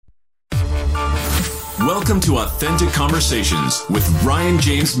Welcome to Authentic Conversations with Ryan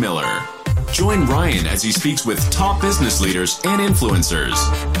James Miller. Join Ryan as he speaks with top business leaders and influencers,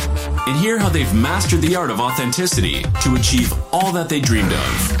 and hear how they've mastered the art of authenticity to achieve all that they dreamed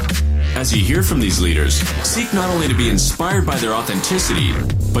of. As you hear from these leaders, seek not only to be inspired by their authenticity,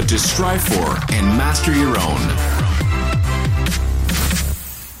 but to strive for and master your own.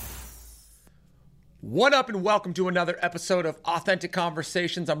 What up and welcome to another episode of Authentic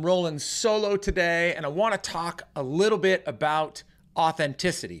Conversations. I'm rolling solo today and I want to talk a little bit about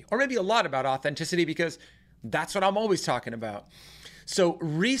authenticity, or maybe a lot about authenticity, because that's what I'm always talking about. So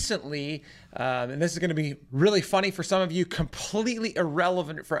recently, and this is going to be really funny for some of you, completely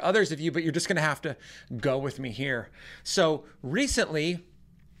irrelevant for others of you, but you're just going to have to go with me here. So recently,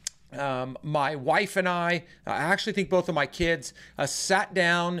 my wife and I actually think both of my kids, sat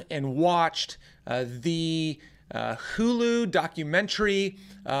down and watched the Hulu documentary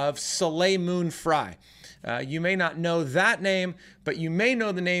of Soleil Moon Frye. You may not know that name, but you may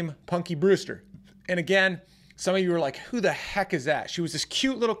know the name Punky Brewster. And again, some of you were like, who the heck is that? She was this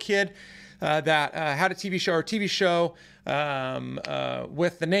cute little kid that had a TV show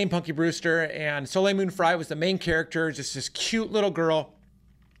with the name Punky Brewster, and Soleil Moon Frye was the main character, just this cute little girl.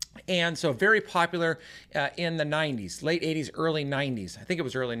 And so very popular in the 90s, late 80s, early 90s. I think it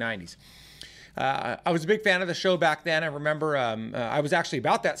was early 90s. I was a big fan of the show back then. I remember I was actually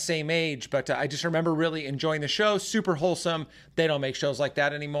about that same age, but I just remember really enjoying the show. Super wholesome. They don't make shows like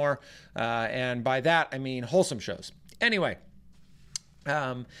that anymore. And by that, I mean wholesome shows. Anyway,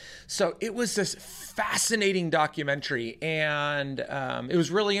 so it was this fascinating documentary, and it was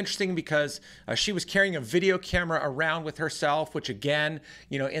really interesting because she was carrying a video camera around with herself, which again,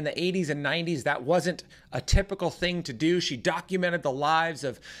 you know, in the 80s and 90s, that wasn't a typical thing to do. She documented the lives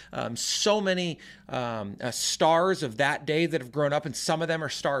of so many stars of that day that have grown up, and some of them are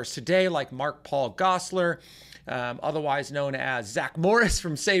stars today, like Mark Paul Gosselaar, otherwise known as Zach Morris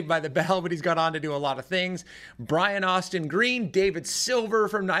from Saved by the Bell, but he's gone on to do a lot of things. Brian Austin Green, David Silver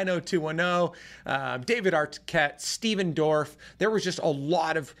from 90210, David Arquette, Stephen Dorff. There was just a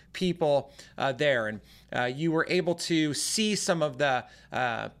lot of people there, and you were able to see some of the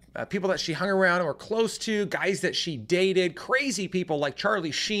people that she hung around or close to, guys that she dated, crazy people like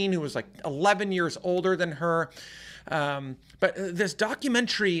Charlie Sheen, who was like 11 years older than her. But this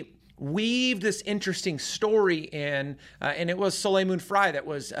documentary weaved this interesting story in, and it was Soleil Moon Frye that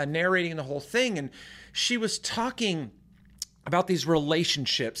was narrating the whole thing, and she was talking about these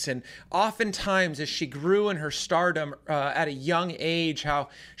relationships, and oftentimes as she grew in her stardom at a young age, how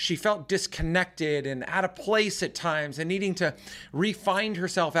she felt disconnected and out of place at times, and needing to re-find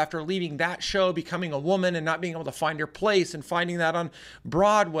herself after leaving that show, becoming a woman and not being able to find her place, and finding that on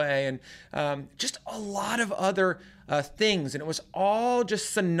Broadway, and just a lot of other things. And it was all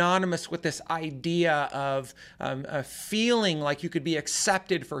just synonymous with this idea of feeling like you could be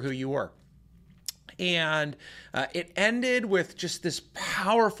accepted for who you were. And it ended with just this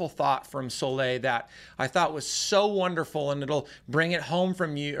powerful thought from Soleil that I thought was so wonderful, and it'll bring it home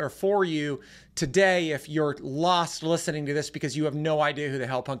from you or for you today if you're lost listening to this because you have no idea who the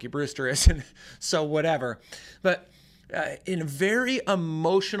hell Punky Brewster is, and so whatever. But in a very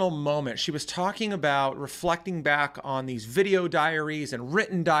emotional moment, she was talking about reflecting back on these video diaries and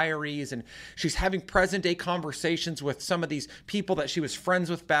written diaries, and she's having present day conversations with some of these people that she was friends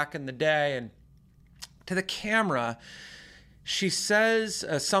with back in the day. And to the camera, she says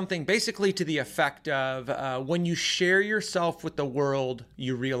something basically to the effect of, when you share yourself with the world,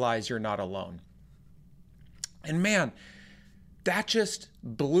 you realize you're not alone. And man, that just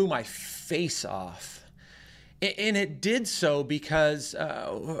blew my face off. And it did so because,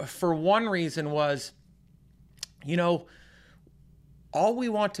 for one reason was, you know, all we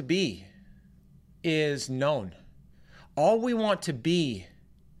want to be is known. All we want to be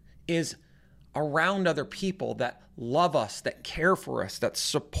is around other people that love us, that care for us, that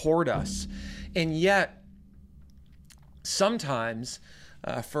support us. And yet, sometimes,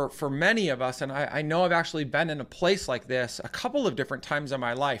 for many of us, and I know I've actually been in a place like this a couple of different times in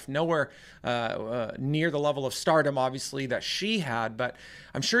my life, nowhere near the level of stardom, obviously, that she had, but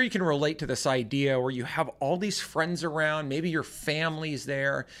I'm sure you can relate to this idea where you have all these friends around, maybe your family's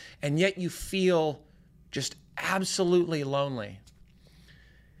there, and yet you feel just absolutely lonely.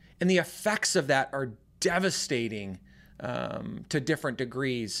 And the effects of that are devastating to different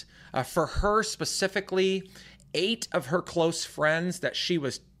degrees. For her specifically, 8 of her close friends that she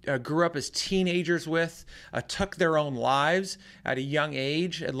grew up as teenagers with took their own lives at a young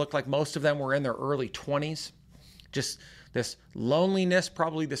age. It looked like most of them were in their early 20s. Just this loneliness,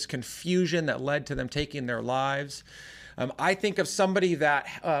 probably this confusion that led to them taking their lives. I think of somebody that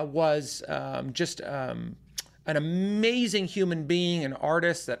was just an amazing human being, an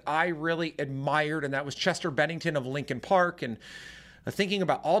artist that I really admired, and that was Chester Bennington of Linkin Park. And thinking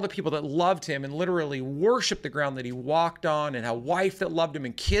about all the people that loved him and literally worshiped the ground that he walked on, and a wife that loved him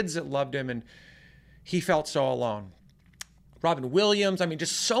and kids that loved him, and he felt so alone. Robin Williams, I mean,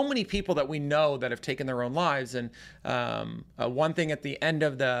 just so many people that we know that have taken their own lives. And one thing at the end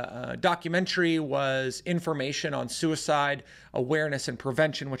of the documentary was information on suicide awareness and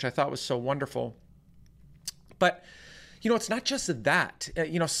prevention, which I thought was so wonderful. But, it's not just that.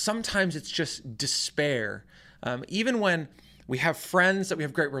 Sometimes it's just despair. Even when we have friends that we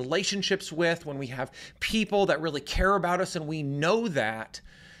have great relationships with, when we have people that really care about us and we know that,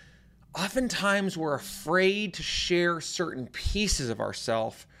 oftentimes we're afraid to share certain pieces of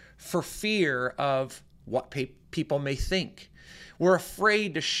ourselves for fear of what people may think. We're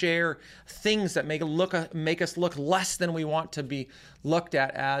afraid to share things that make us look less than we want to be looked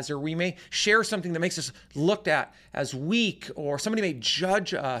at as, or we may share something that makes us looked at as weak, or somebody may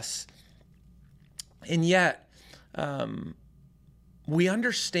judge us. And yet, we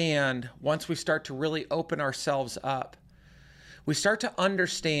understand once we start to really open ourselves up, we start to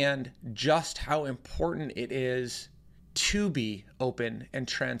understand just how important it is to be open and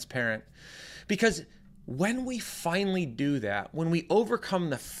transparent. Because when we finally do that, when we overcome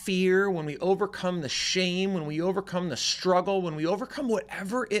the fear, when we overcome the shame, when we overcome the struggle, when we overcome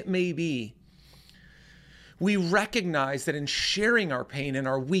whatever it may be, we recognize that in sharing our pain and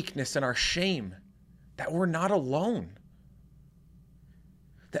our weakness and our shame, that we're not alone.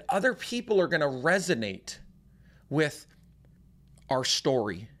 That other people are going to resonate with our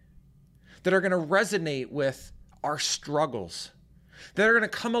story, that are going to resonate with our struggles, that are going to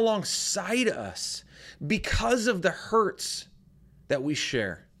come alongside us because of the hurts that we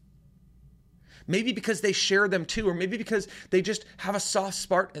share. Maybe because they share them too, or maybe because they just have a soft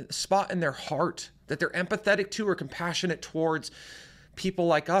spot in their heart that they're empathetic to or compassionate towards people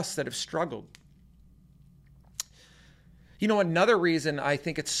like us that have struggled. Another reason I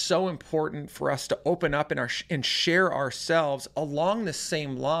think it's so important for us to open up and share ourselves along the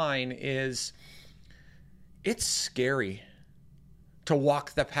same line is it's scary to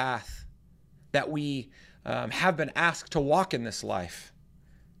walk the path that we have been asked to walk in this life.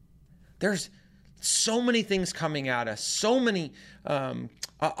 There's so many things coming at us, so many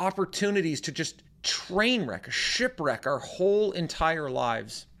opportunities to just train wreck, shipwreck our whole entire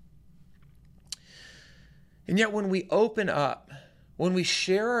lives. And yet when we open up, when we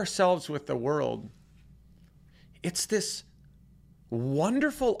share ourselves with the world, it's this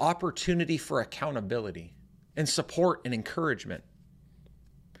wonderful opportunity for accountability and support and encouragement.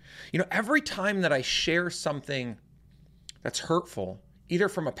 Every time that I share something that's hurtful, either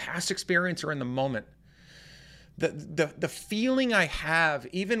from a past experience or in the moment, the feeling I have,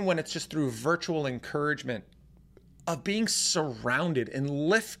 even when it's just through virtual encouragement, of being surrounded and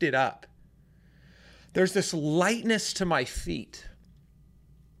lifted up, there's this lightness to my feet.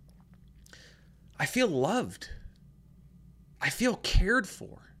 I feel loved. I feel cared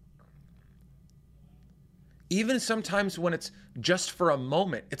for. Even sometimes when it's just for a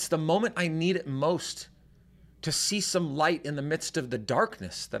moment, it's the moment I need it most to see some light in the midst of the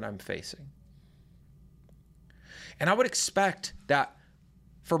darkness that I'm facing. And I would expect that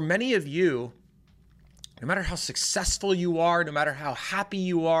for many of you, no matter how successful you are, no matter how happy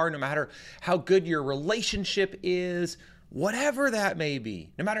you are, no matter how good your relationship is, whatever that may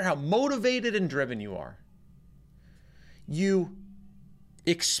be, no matter how motivated and driven you are, you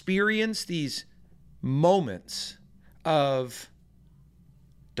experience these moments of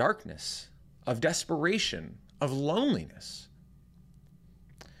darkness, of desperation, of loneliness.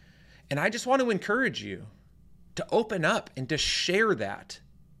 And I just want to encourage you to open up and to share that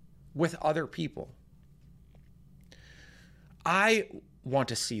with other people. I want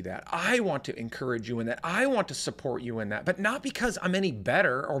to see that. I want to encourage you in that. I want to support you in that, but not because I'm any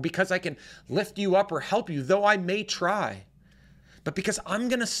better or because I can lift you up or help you, though I may try, but because I'm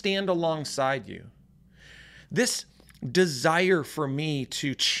going to stand alongside you. This desire for me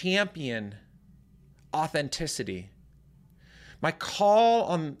to champion authenticity, my call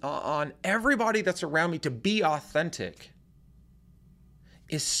on everybody that's around me to be authentic,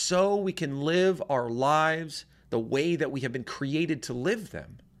 is so we can live our lives the way that we have been created to live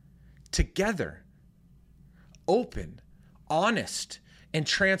them, together, open, honest, and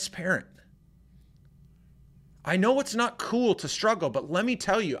transparent. I know it's not cool to struggle, but let me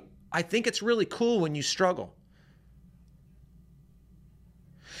tell you, I think it's really cool when you struggle.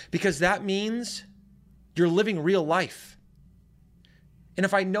 Because that means you're living real life. And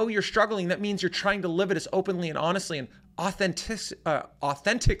if I know you're struggling, that means you're trying to live it as openly and honestly and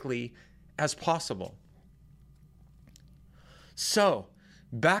authentically as possible. So,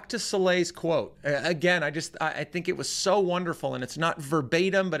 back to Soleil's quote. Again, I think it was so wonderful, and it's not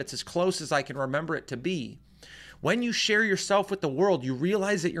verbatim, but it's as close as I can remember it to be. When you share yourself with the world, you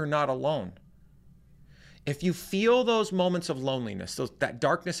realize that you're not alone. If you feel those moments of loneliness, that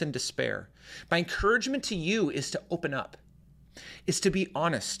darkness and despair, my encouragement to you is to open up, is to be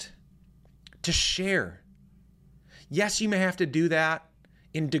honest, to share. Yes, you may have to do that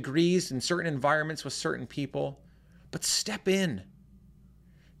in degrees in certain environments with certain people, but step in.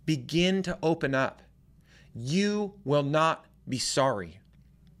 Begin to open up. You will not be sorry.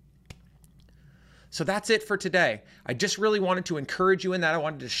 So that's it for today. I just really wanted to encourage you in that. I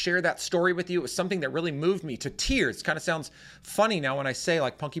wanted to share that story with you. It was something that really moved me to tears. Kind of sounds funny now when I say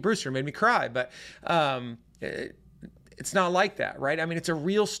like Punky Brewster made me cry, but it's not like that, right? I mean, it's a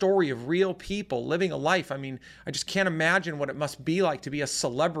real story of real people living a life. I mean, I just can't imagine what it must be like to be a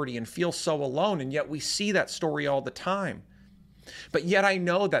celebrity and feel so alone, and yet we see that story all the time. But yet I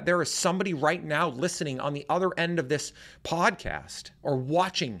know that there is somebody right now listening on the other end of this podcast or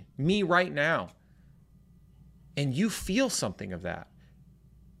watching me right now, and you feel something of that.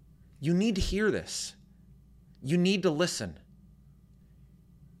 You need to hear this. You need to listen.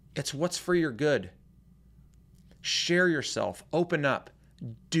 It's what's for your good. Share yourself. Open up.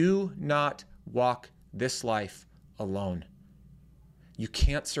 Do not walk this life alone. You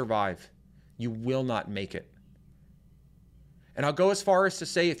can't survive. You will not make it. And I'll go as far as to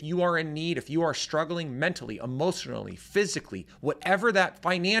say, if you are in need, if you are struggling mentally, emotionally, physically, whatever that,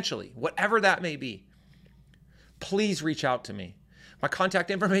 financially, whatever that may be, please reach out to me. My contact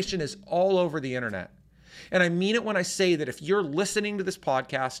information is all over the internet. And I mean it when I say that if you're listening to this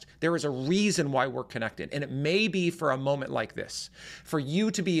podcast, there is a reason why we're connected. And it may be for a moment like this, for you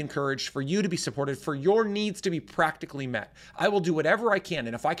to be encouraged, for you to be supported, for your needs to be practically met. I will do whatever I can.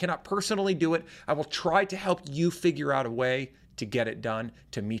 And if I cannot personally do it, I will try to help you figure out a way to get it done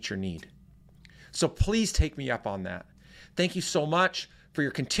to meet your need. So please take me up on that. Thank you so much for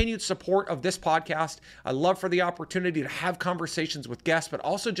your continued support of this podcast. I love for the opportunity to have conversations with guests, but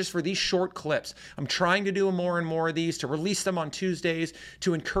also just for these short clips. I'm trying to do more and more of these, to release them on Tuesdays,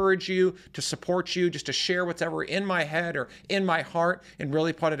 to encourage you, to support you, just to share what's ever in my head or in my heart and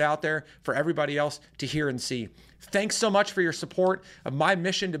really put it out there for everybody else to hear and see. Thanks so much for your support of my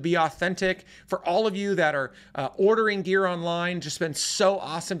mission to be authentic. For all of you that are ordering gear online, just been so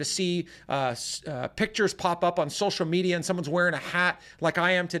awesome to see pictures pop up on social media and someone's wearing a hat like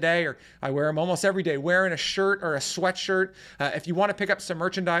I am today, or I wear them almost every day, wearing a shirt or a sweatshirt. If you want to pick up some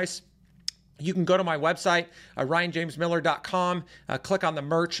merchandise, you can go to my website, ryanjamesmiller.com, click on the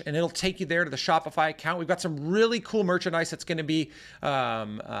merch, and it'll take you there to the Shopify account. We've got some really cool merchandise that's going to be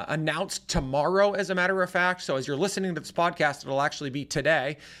announced tomorrow, as a matter of fact. So as you're listening to this podcast, it'll actually be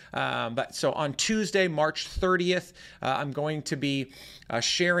today. But so on Tuesday, March 30th, I'm going to be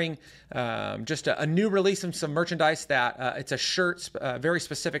sharing just a new release of some merchandise that it's a shirt, a very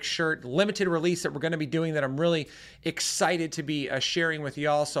specific shirt, limited release that we're going to be doing that I'm really excited to be sharing with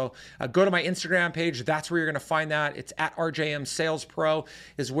y'all. So go to my Instagram page. That's where you're going to find that. It's at RJM Sales Pro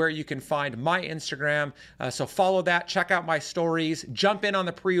is where you can find my Instagram. So follow that, check out my stories, jump in on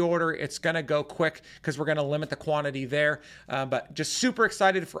the pre-order. It's going to go quick because we're going to limit the quantity there. But just super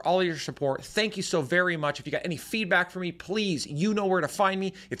excited for all of your support. Thank you so very much. If you got any feedback for me, please, you know where to find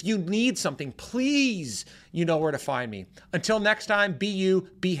me. If you need something, please, you know where to find me. Until next time, be you,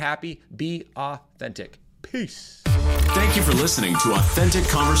 be happy, be authentic. Peace. Thank you for listening to Authentic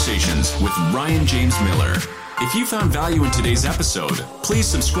Conversations with Ryan James Miller. If you found value in today's episode, please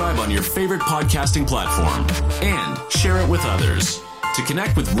subscribe on your favorite podcasting platform and share it with others. To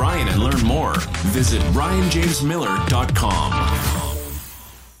connect with Ryan and learn more, visit ryanjamesmiller.com.